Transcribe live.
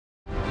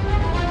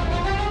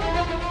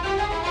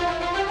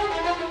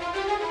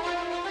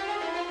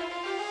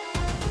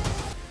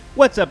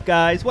What's up,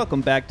 guys?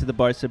 Welcome back to the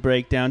Barca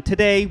Breakdown.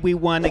 Today, we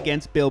won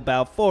against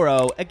Bilbao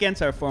 4-0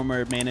 against our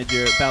former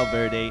manager,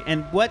 Valverde.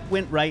 And what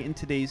went right in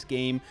today's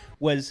game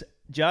was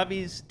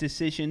Xavi's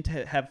decision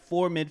to have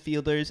four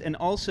midfielders and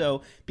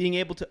also being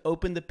able to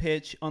open the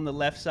pitch on the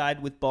left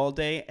side with Balde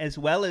as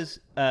well as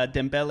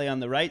Dembele on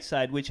the right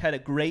side, which had a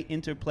great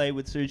interplay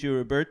with Sergio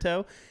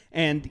Roberto.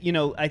 And, you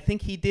know, I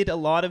think he did a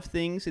lot of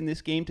things in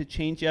this game to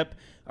change up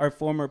our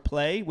former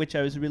play, which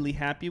I was really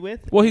happy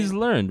with. Well, he's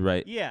learned,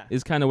 right? Yeah.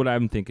 Is kind of what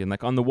I'm thinking.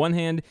 Like, on the one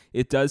hand,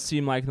 it does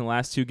seem like in the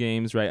last two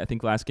games, right? I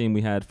think last game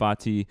we had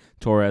Fati,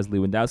 Torres,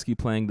 Lewandowski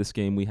playing. This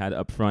game we had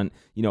up front,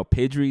 you know,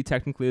 Pedri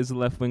technically is the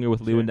left winger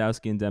with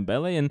Lewandowski and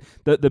Dembele. And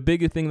the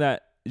bigger thing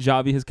that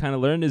Xavi has kind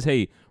of learned is,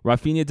 hey,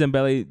 Rafinha,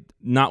 Dembele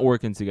not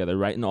working together,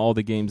 right? In all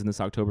the games in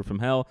this October from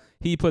hell,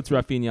 he puts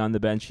Rafinha on the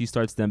bench, he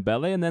starts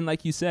Dembele, and then,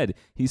 like you said,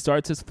 he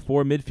starts his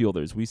four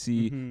midfielders. We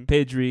see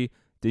Pedri,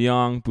 De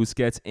Jong,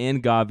 Busquets,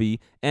 and Gavi.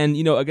 And,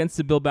 you know, against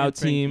the Bilbao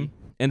team,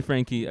 and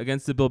Frankie,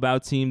 against the Bilbao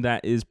team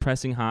that is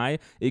pressing high,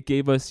 it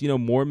gave us, you know,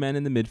 more men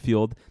in the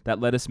midfield that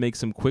let us make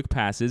some quick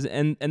passes.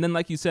 And then,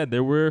 like you said,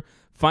 there were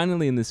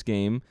finally in this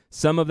game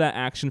some of that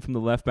action from the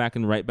left back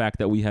and right back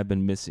that we have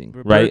been missing.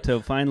 Roberto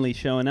finally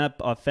showing up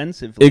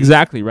offensively.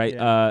 Exactly, right?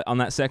 Yeah. On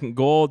that second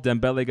goal,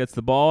 Dembele gets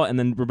the ball, and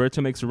then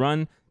Roberto makes a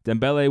run.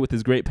 Dembele, with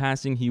his great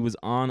passing, he was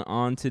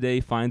on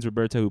today, finds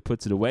Roberto, who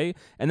puts it away.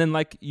 And then,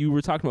 like you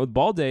were talking about with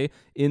Balde,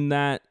 in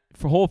that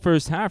for whole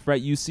first half, right,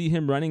 you see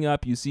him running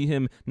up, you see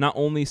him not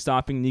only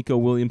stopping Nico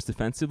Williams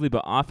defensively,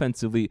 but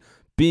offensively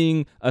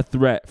being a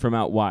threat from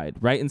out wide,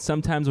 right? And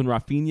sometimes when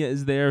Rafinha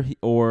is there,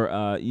 or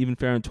even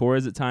Ferran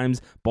Torres at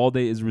times, Balde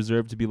is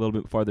reserved to be a little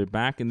bit farther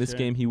back. In this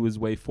game, he was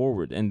way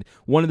forward. And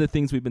one of the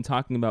things we've been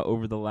talking about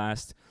over the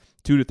last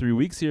 2 to 3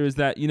 weeks here is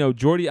that, you know,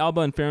 Jordi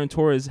Alba and Ferran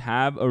Torres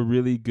have a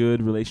really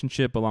good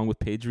relationship along with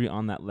Pedri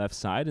on that left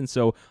side. And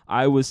so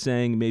I was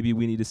saying maybe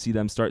we need to see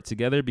them start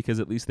together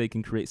because at least they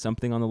can create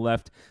something on the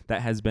left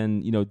that has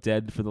been, you know,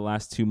 dead for the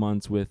last 2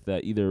 months with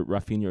either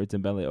Rafinha or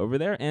Dembele over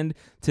there. And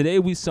today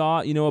we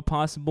saw, you know, a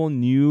possible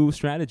new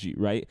strategy,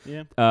 right?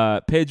 Yeah.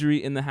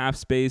 Pedri in the half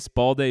space,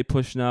 Balde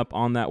pushing up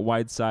on that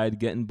wide side,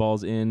 getting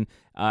balls in.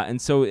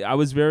 And so I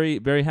was very,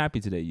 very happy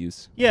today,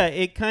 Yus. Yeah,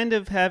 it kind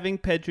of having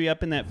Pedri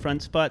up in that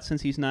front spot,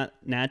 since he's not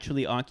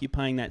naturally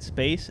occupying that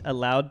space,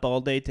 allowed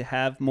Balde to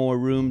have more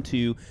room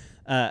to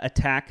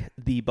attack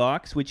the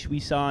box, which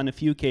we saw on a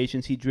few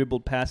occasions. He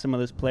dribbled past some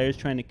of those players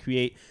trying to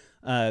create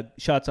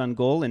shots on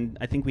goal, and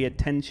I think we had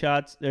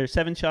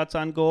 7 shots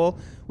on goal,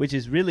 which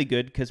is really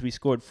good because we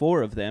scored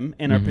 4 of them,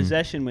 and our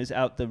possession was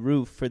out the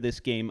roof for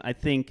this game. I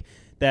think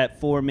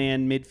that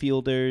 4-man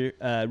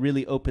midfielder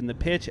really opened the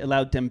pitch,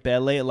 allowed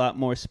Dembele a lot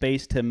more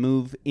space to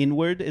move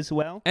inward as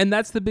well. And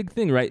that's the big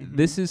thing, right?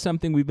 This is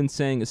something we've been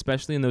saying,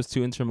 especially in those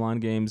 2 Inter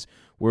Milan games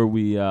where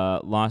we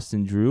lost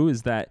and drew,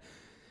 is that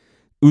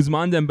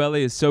Ousmane Dembele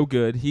is so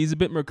good. He's a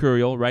bit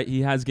mercurial, right?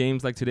 He has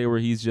games like today where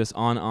he's just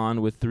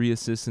on with 3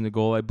 assists and a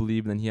goal, I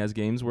believe. And then he has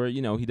games where,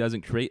 you know, he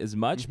doesn't create as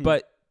much.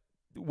 But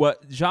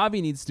what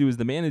Xavi needs to do as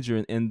the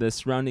manager and the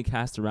surrounding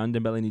cast around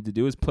Dembele need to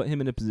do is put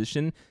him in a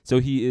position so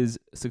he is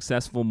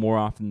successful more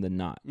often than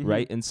not,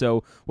 right? And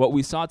so what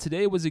we saw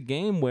today was a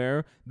game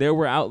where there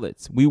were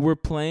outlets. We were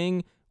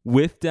playing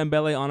with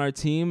Dembele on our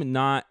team,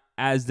 not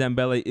as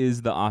Dembele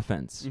is the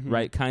offense,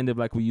 right? Kind of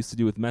like we used to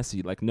do with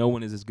Messi. Like, no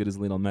one is as good as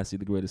Lionel Messi,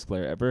 the greatest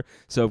player ever.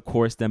 So, of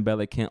course,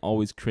 Dembele can't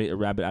always create a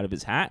rabbit out of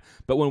his hat.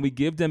 But when we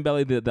give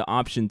Dembele the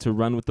option to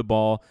run with the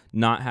ball,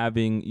 not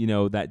having, you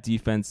know, that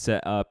defense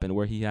set up and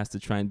where he has to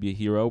try and be a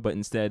hero, but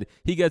instead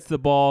he gets the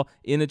ball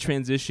in a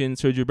transition.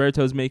 Sergio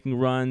Roberto's making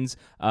runs.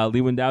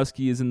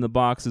 Lewandowski is in the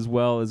box as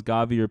well as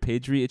Gavi or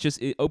Pedri.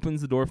 It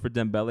opens the door for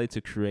Dembele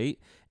to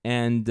create.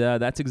 And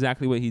that's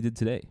exactly what he did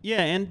today.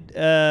 Yeah,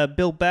 and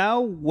Bilbao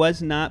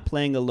was not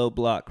playing a low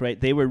block, right?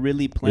 They were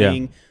really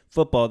playing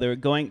football. They were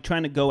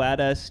trying to go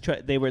at us.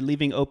 They were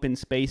leaving open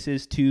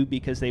spaces too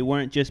because they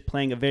weren't just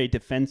playing a very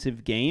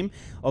defensive game.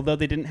 Although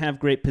they didn't have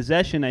great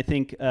possession, I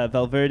think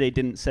Valverde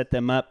didn't set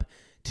them up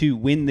to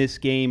win this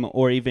game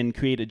or even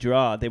create a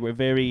draw. They were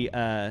very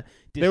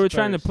They were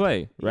trying to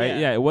play, right?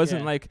 Yeah, It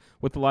wasn't like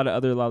with a lot of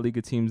other La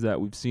Liga teams that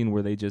we've seen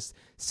where they just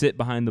sit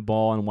behind the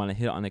ball and want to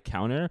hit on a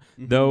counter.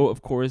 Though,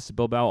 of course,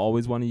 Bilbao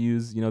always want to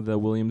use, you know, the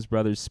Williams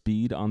brothers'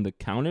 speed on the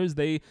counters.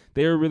 They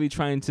are really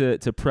trying to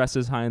press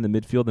us high in the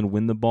midfield and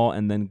win the ball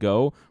and then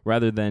go,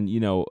 rather than, you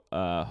know,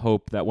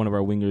 hope that one of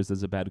our wingers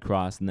does a bad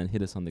cross and then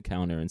hit us on the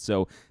counter. And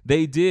so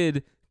they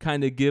did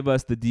kind of give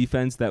us the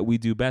defense that we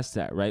do best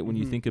at, right? When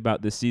you think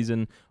about this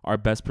season, our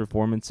best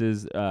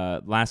performances,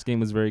 last game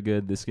was very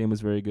good. This game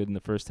was very good in the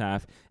first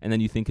half. And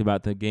then you think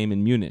about the game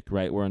in Munich,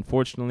 right? Where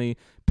unfortunately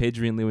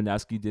Pedri and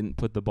Lewandowski didn't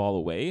put the ball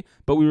away,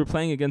 but we were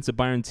playing against a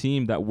Bayern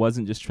team that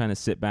wasn't just trying to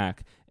sit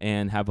back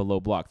and have a low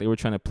block. They were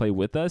trying to play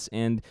with us.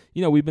 And,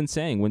 you know, we've been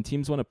saying when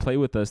teams want to play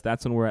with us,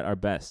 that's when we're at our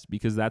best,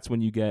 because that's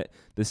when you get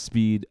the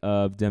speed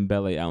of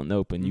Dembele out and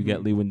open. You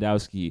get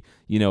Lewandowski,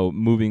 you know,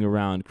 moving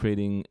around,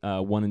 creating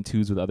 1 and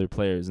 2s with other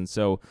players. And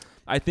so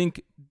I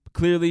think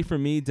clearly for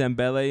me,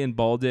 Dembele and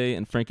Balde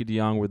and Frankie de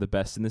Jong were the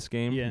best in this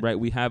game, right?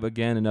 We have,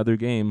 again, another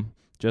game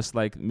just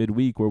like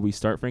midweek where we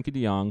start Frankie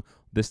de Jong,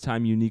 this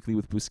time uniquely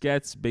with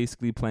Busquets,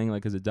 basically playing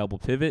like as a double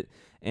pivot.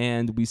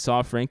 And we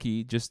saw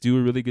Frankie just do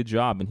a really good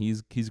job, and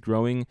he's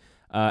growing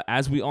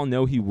as we all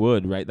know he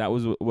would, right? That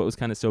was what was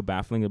kind of so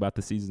baffling about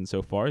the season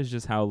so far, is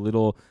just how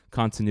little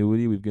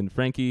continuity we've given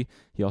Frankie.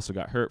 He also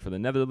got hurt for the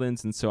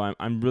Netherlands, and so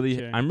I'm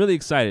really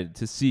excited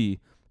to see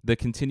the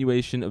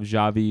continuation of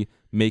Xavi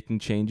making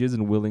changes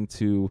and willing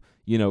to,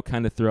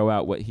 kind of throw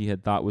out what he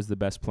had thought was the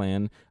best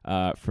plan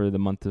for the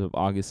month of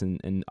August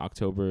and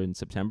October and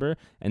September.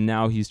 And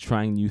now he's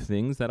trying new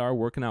things that are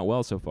working out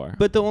well so far.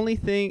 But the only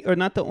thing, or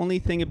not the only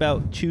thing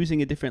about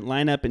choosing a different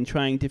lineup and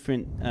trying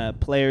different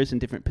players in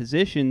different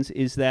positions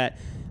is that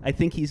I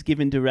think he's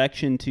given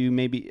direction to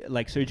maybe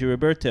like Sergio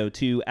Roberto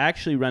to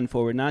actually run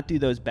forward, not do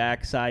those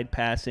backside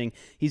passing.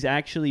 He's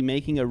actually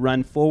making a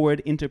run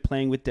forward,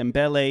 interplaying with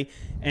Dembele,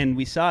 and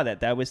we saw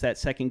that. That was that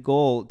second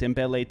goal,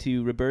 Dembele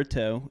to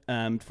Roberto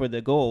for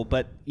the goal.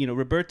 But,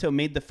 Roberto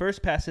made the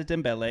first pass to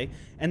Dembele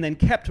and then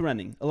kept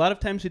running. A lot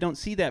of times we don't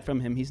see that from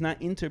him. He's not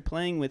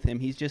interplaying with him.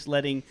 He's just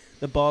letting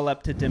the ball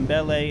up to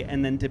Dembele,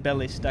 and then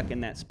Dembele stuck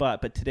in that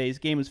spot. But today's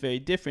game was very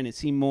different. It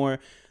seemed more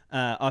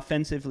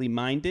offensively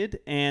minded,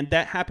 and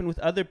that happened with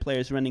other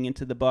players running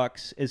into the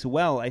box as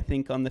well. I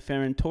think on the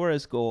Ferran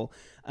Torres goal,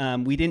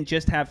 we didn't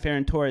just have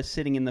Ferran Torres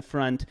sitting in the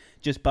front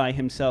just by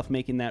himself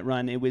making that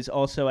run. It was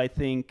also, I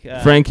think,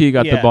 Frankie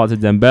got the ball to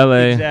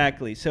Dembele.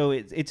 Exactly. So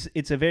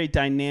it's a very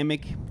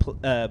dynamic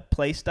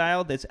play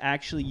style that's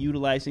actually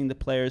utilizing the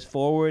players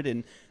forward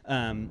and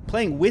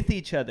playing with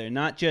each other,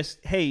 not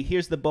just, hey,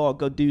 here's the ball,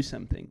 go do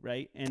something,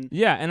 right? And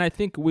I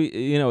think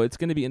it's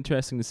going to be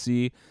interesting to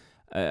see.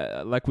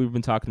 Like we've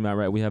been talking about,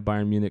 right? We have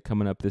Bayern Munich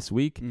coming up this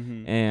week,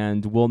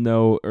 and we'll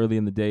know early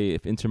in the day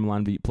if Inter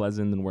Milan beat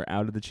Pleasant, then we're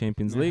out of the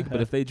Champions League.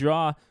 But if they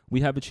draw, we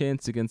have a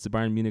chance against the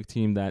Bayern Munich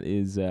team that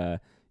is, a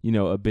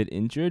bit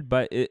injured.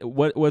 But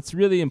what's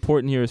really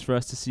important here is for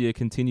us to see a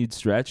continued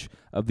stretch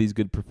of these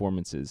good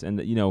performances. And,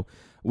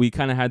 we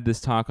kind of had this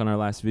talk on our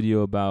last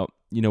video about,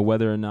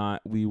 whether or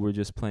not we were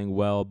just playing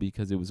well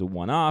because it was a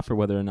one-off, or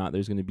whether or not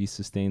there's going to be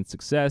sustained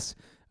success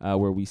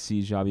where we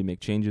see Xavi make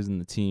changes and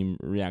the team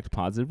react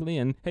positively.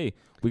 And, hey,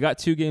 we got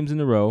 2 games in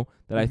a row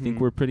that I think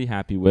we're pretty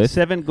happy with.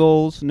 7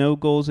 goals, no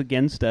goals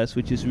against us,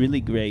 which is really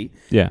great.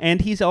 Yeah.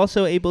 And he's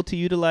also able to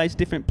utilize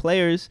different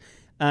players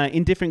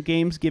in different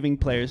games, giving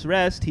players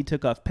rest. He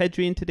took off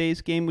Pedri in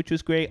today's game, which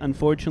was great.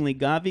 Unfortunately,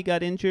 Gavi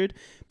got injured.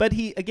 But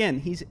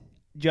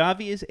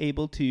Xavi is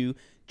able to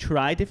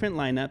try different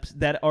lineups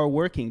that are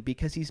working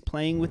because he's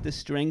playing with the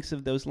strengths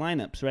of those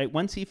lineups, right?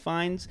 Once he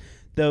finds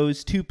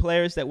those 2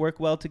 players that work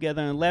well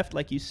together on the left,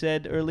 like you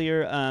said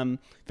earlier,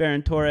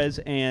 Ferran Torres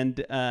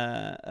and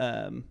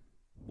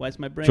why's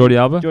my brain?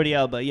 Jordi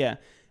Alba, yeah.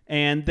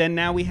 And then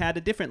now we had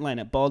a different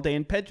lineup, Balde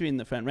and Pedri in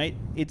the front, right?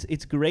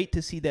 It's great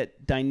to see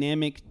that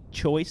dynamic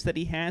choice that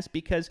he has,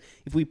 because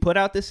if we put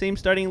out the same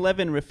starting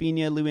 11,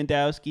 Rafinha,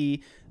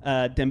 Lewandowski,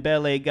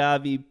 Dembele,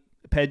 Gavi,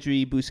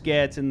 Pedri,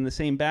 Busquets, and the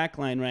same back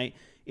line, right?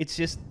 It's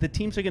just the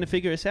teams are going to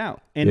figure us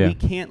out. And we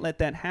can't let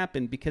that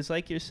happen because,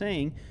 like you're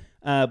saying,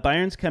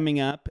 Bayern's coming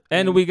up.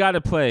 And we got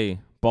to play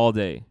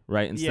Balde,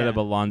 right, instead of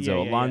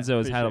Alonso. Alonso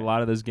has had a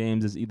lot of those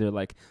games as either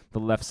like the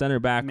left center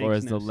back or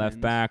as the left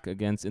back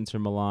against Inter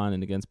Milan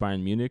and against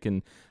Bayern Munich.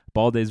 And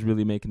Balde's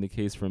really making the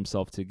case for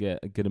himself to get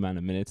a good amount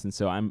of minutes. And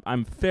so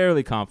I'm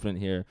fairly confident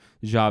here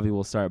Xavi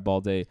will start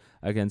Balde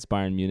against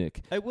Bayern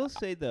Munich. I will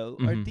say, though,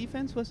 our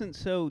defense wasn't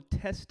so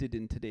tested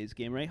in today's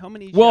game, right? How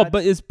many Well,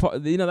 shots?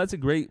 but that's a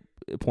great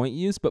point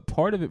you used, but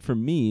part of it for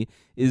me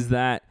is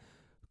that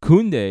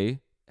Koundé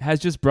has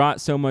just brought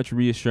so much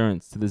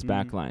reassurance to this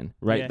back line,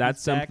 right? Yeah,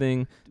 that's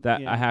something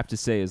that I have to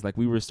say is like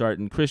we were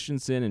starting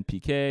Christensen and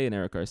Piqué and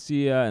Eric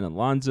Garcia and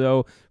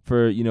Alonso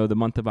for, the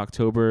month of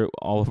October,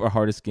 all of our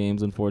hardest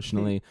games,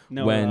 unfortunately,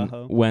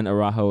 when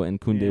Araujo and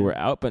Koundé were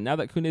out. But now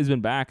that Koundé's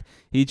been back,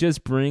 he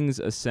just brings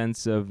a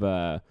sense of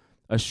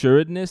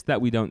assuredness that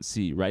we don't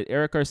see, right?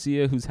 Eric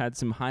Garcia, who's had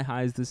some high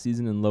highs this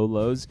season and low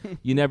lows,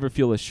 you never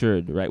feel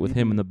assured, right, with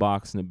him in the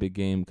box in a big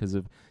game because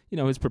of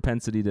his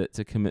propensity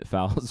to commit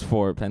fouls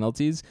for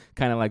penalties,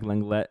 kind of like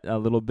Lenglet a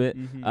little bit.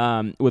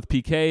 With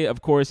Piqué,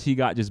 of course, he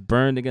got just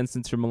burned against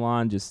Inter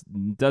Milan, just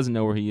doesn't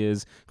know where he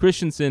is.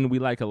 Christensen, we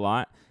like a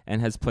lot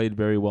and has played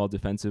very well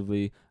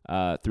defensively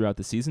throughout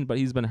the season, but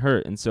he's been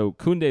hurt. And so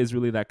Koundé is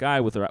really that guy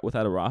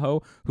without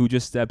Araujo who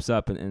just steps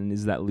up and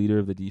is that leader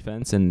of the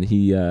defense, and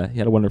he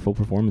had a wonderful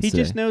performance today.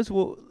 Just knows,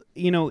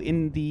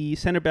 in the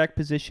center back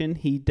position,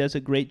 he does a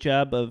great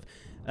job of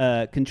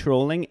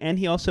controlling, and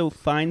he also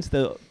finds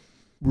the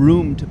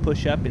room to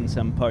push up in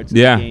some parts of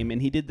the game,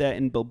 and he did that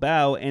in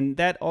Bilbao, and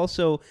that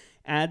also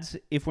adds,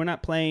 if we're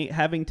not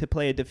having to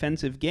play a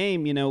defensive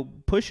game,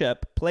 push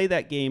up, play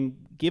that game,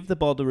 give the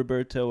ball to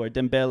Roberto or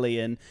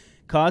Dembele, and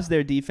cause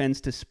their defense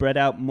to spread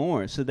out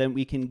more, so that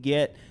we can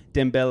get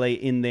Dembele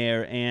in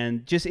there.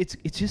 And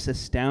it's just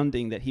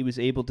astounding that he was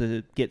able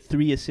to get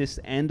 3 assists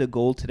and a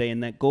goal today,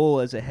 and that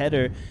goal as a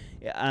header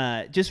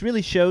just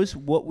really shows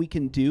what we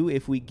can do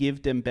if we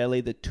give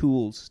Dembele the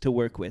tools to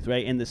work with,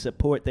 right, and the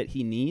support that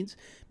he needs.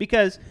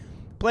 Because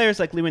players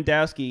like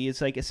Lewandowski,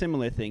 it's like a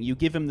similar thing. You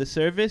give him the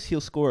service,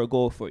 he'll score a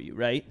goal for you,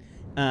 right?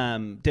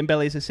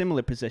 Dembele is a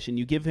similar position.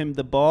 You give him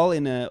the ball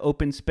in an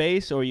open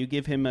space, or you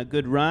give him a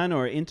good run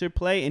or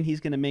interplay, and he's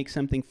going to make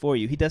something for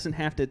you. He doesn't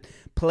have to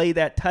play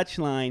that touch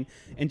line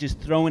and just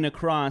throw it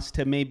across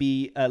to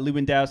maybe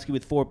Lewandowski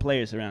with 4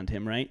 players around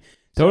him, right?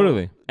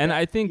 Totally. And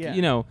I think,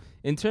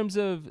 in terms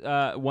of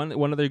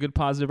one other good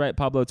positive, right?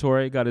 Pablo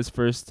Torre got his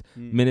first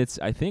minutes,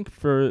 I think,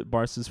 for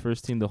Barca's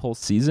first team the whole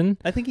season.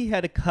 I think he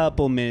had a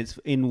couple minutes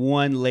in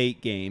one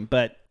late game,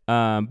 but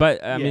I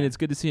mean, it's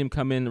good to see him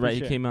come in, right?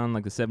 He came on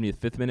like the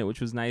 75th minute,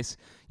 which was nice.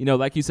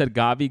 Like you said,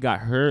 Gavi got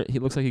hurt. He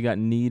looks like he got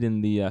kneed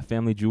in the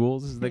family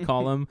jewels, as they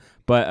call him.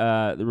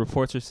 But the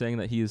reports are saying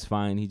that he is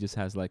fine. He just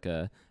has like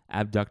a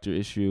abductor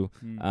issue.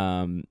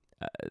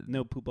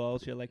 No poop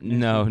balls, you're like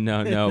no.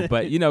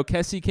 But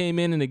Kessie came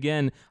in, and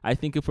again, I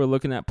think if we're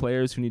looking at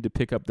players who need to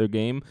pick up their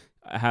game,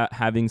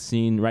 having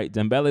seen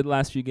Dembele the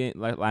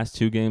last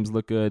 2 games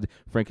look good,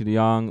 Frenkie De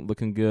Jong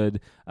looking good,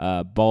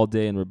 Balde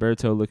and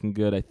Roberto looking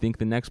good. I think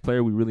the next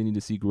player we really need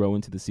to see grow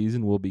into the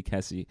season will be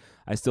Kessie.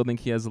 I still think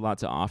he has a lot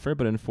to offer,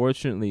 but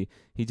unfortunately,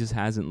 he just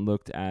hasn't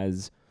looked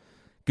as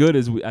good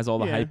as all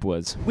the hype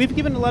was. We've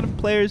given a lot of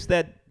players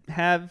that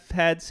have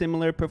had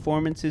similar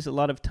performances a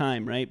lot of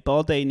time, right?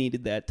 Balde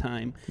needed that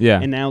time. Yeah.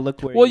 And now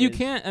look where you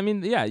can't, I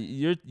mean, you're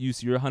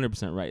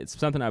 100% right. It's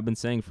something I've been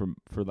saying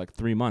for like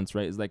 3 months,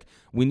 right? It's like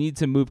we need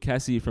to move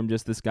Kessie from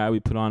just this guy we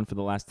put on for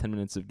the last 10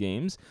 minutes of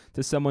games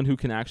to someone who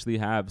can actually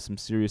have some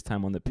serious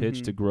time on the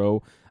pitch to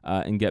grow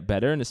and get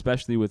better. And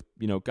especially with,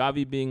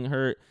 Gavi being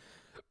hurt,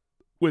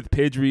 with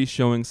Pedri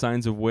showing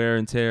signs of wear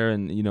and tear,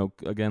 and,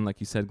 again,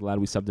 like you said, glad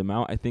we subbed him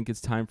out. I think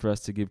it's time for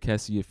us to give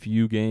Kessie a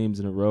few games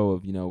in a row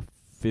of,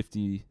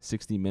 50,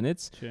 60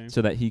 minutes so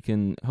that he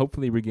can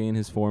hopefully regain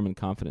his form and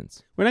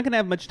confidence. We're not going to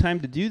have much time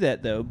to do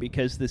that, though,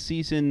 because the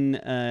season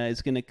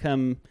is going to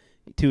come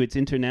to its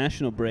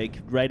international break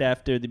right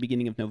after the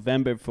beginning of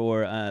November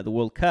for the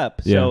World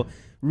Cup. Yeah. So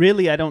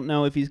really, I don't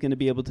know if he's going to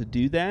be able to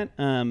do that.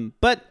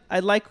 But I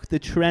like the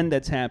trend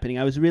that's happening.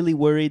 I was really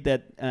worried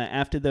that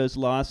after those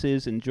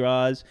losses and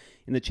draws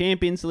in the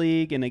Champions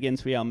League and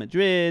against Real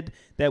Madrid,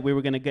 that we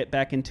were going to get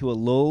back into a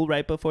lull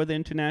right before the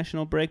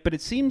international break. But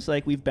it seems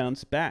like we've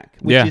bounced back,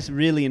 which is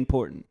really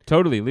important.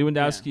 Totally.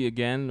 Lewandowski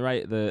again,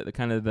 right? The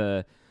kind of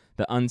the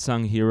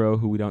unsung hero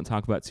who we don't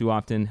talk about too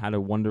often, had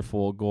a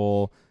wonderful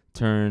goal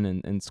turn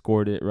and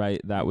scored it,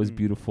 right? That was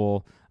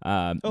beautiful.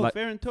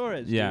 Ferran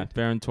Torres. Yeah, dude.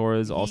 Ferran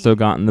Torres also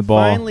gotten the ball.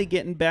 Finally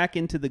getting back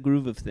into the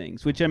groove of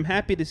things, which I'm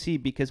happy to see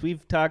because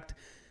we've talked,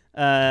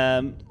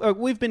 or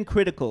we've been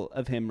critical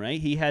of him, right?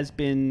 He has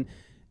been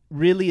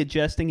really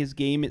adjusting his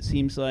game, it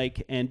seems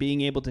like, and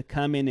being able to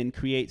come in and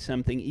create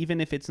something, even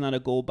if it's not a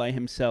goal by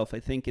himself. I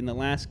think in the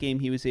last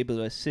game he was able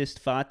to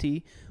assist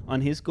Fati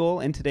on his goal,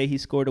 and today he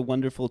scored a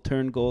wonderful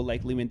turn goal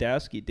like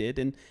Lewandowski did.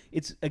 And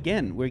it's,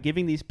 again, we're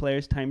giving these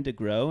players time to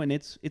grow, and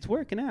it's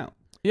working out.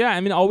 Yeah,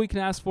 I mean, all we can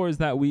ask for is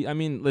that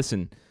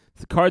listen,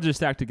 the cards are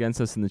stacked against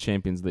us in the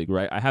Champions League,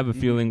 right? I have a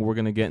feeling we're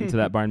going to get into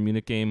that Bayern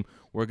Munich game.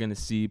 We're going to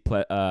see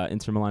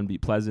Inter Milan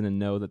beat Pleasant and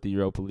know that the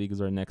Europa League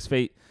is our next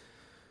fate.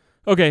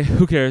 Okay,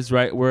 who cares,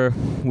 right?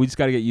 We just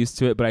got to get used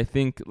to it. But I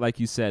think,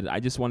 like you said, I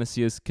just want to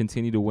see us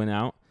continue to win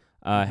out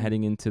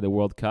heading into the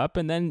World Cup.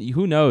 And then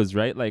who knows,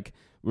 right? Like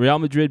Real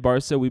Madrid,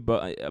 Barca, we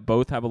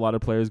both have a lot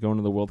of players going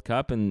to the World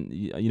Cup. And,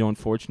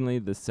 unfortunately,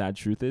 the sad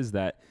truth is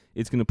that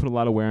it's going to put a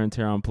lot of wear and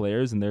tear on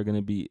players, and there are going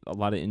to be a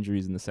lot of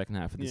injuries in the second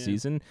half of the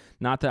season.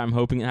 Not that I'm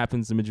hoping it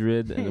happens to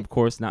Madrid, and, of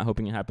course, not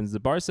hoping it happens to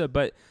Barca,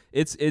 but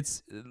it's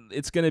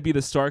going to be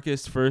the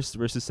starkest first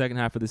versus second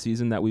half of the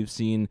season that we've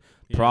seen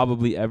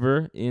probably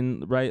ever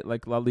in, right,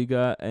 like La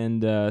Liga.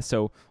 And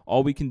so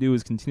all we can do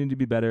is continue to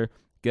be better,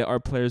 get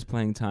our players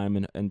playing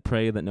time, and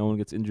pray that no one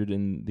gets injured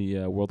in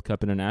the World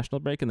Cup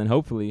international break, and then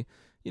hopefully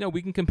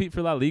we can compete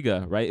for La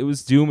Liga, right? It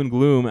was doom and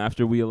gloom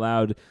after we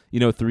allowed,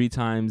 3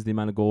 times the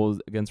amount of goals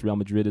against Real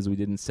Madrid as we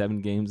did in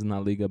 7 games in La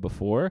Liga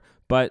before.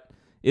 But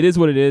it is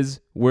what it is.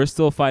 We're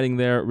still fighting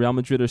there. Real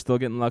Madrid are still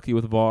getting lucky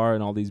with VAR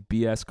and all these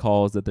BS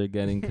calls that they're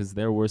getting, because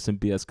there were some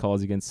BS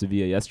calls against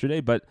Sevilla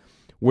yesterday. But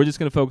we're just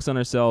going to focus on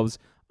ourselves.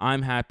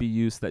 I'm happy,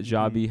 Yus, that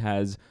Xavi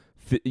has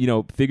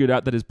figured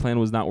out that his plan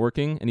was not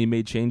working and he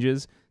made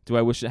changes. Do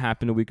I wish it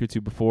happened a week or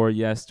two before?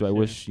 Yes. Do I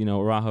wish,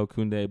 Araujo,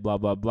 Koundé, blah,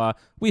 blah, blah.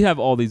 We have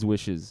all these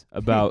wishes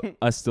about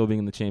us still being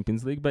in the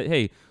Champions League. But,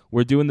 hey,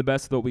 we're doing the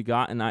best with what we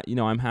got, and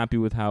I'm happy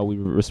with how we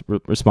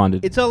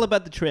responded. It's all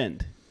about the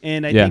trend.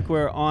 And I think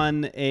we're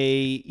on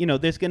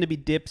there's going to be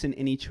dips in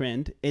any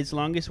trend. As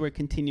long as we're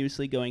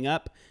continuously going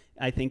up,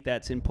 I think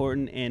that's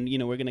important. And,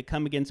 we're going to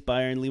come against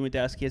Bayern.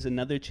 Lewandowski has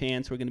another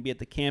chance. We're going to be at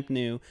the Camp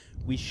Nou.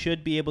 We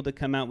should be able to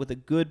come out with a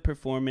good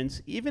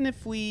performance. Even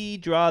if we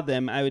draw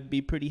them, I would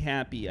be pretty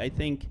happy. I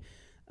think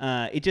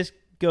it just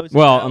goes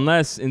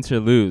unless Inter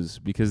lose,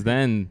 because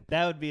then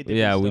that would be a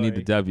different story. We need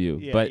the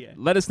W.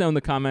 Let us know in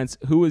the comments,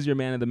 who was your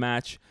man of the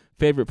match,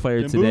 favorite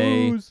player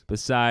today,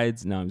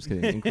 besides, no, I'm just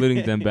kidding,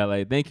 including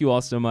Dembele. Thank you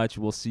all so much.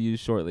 We'll see you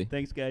shortly.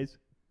 Thanks, guys.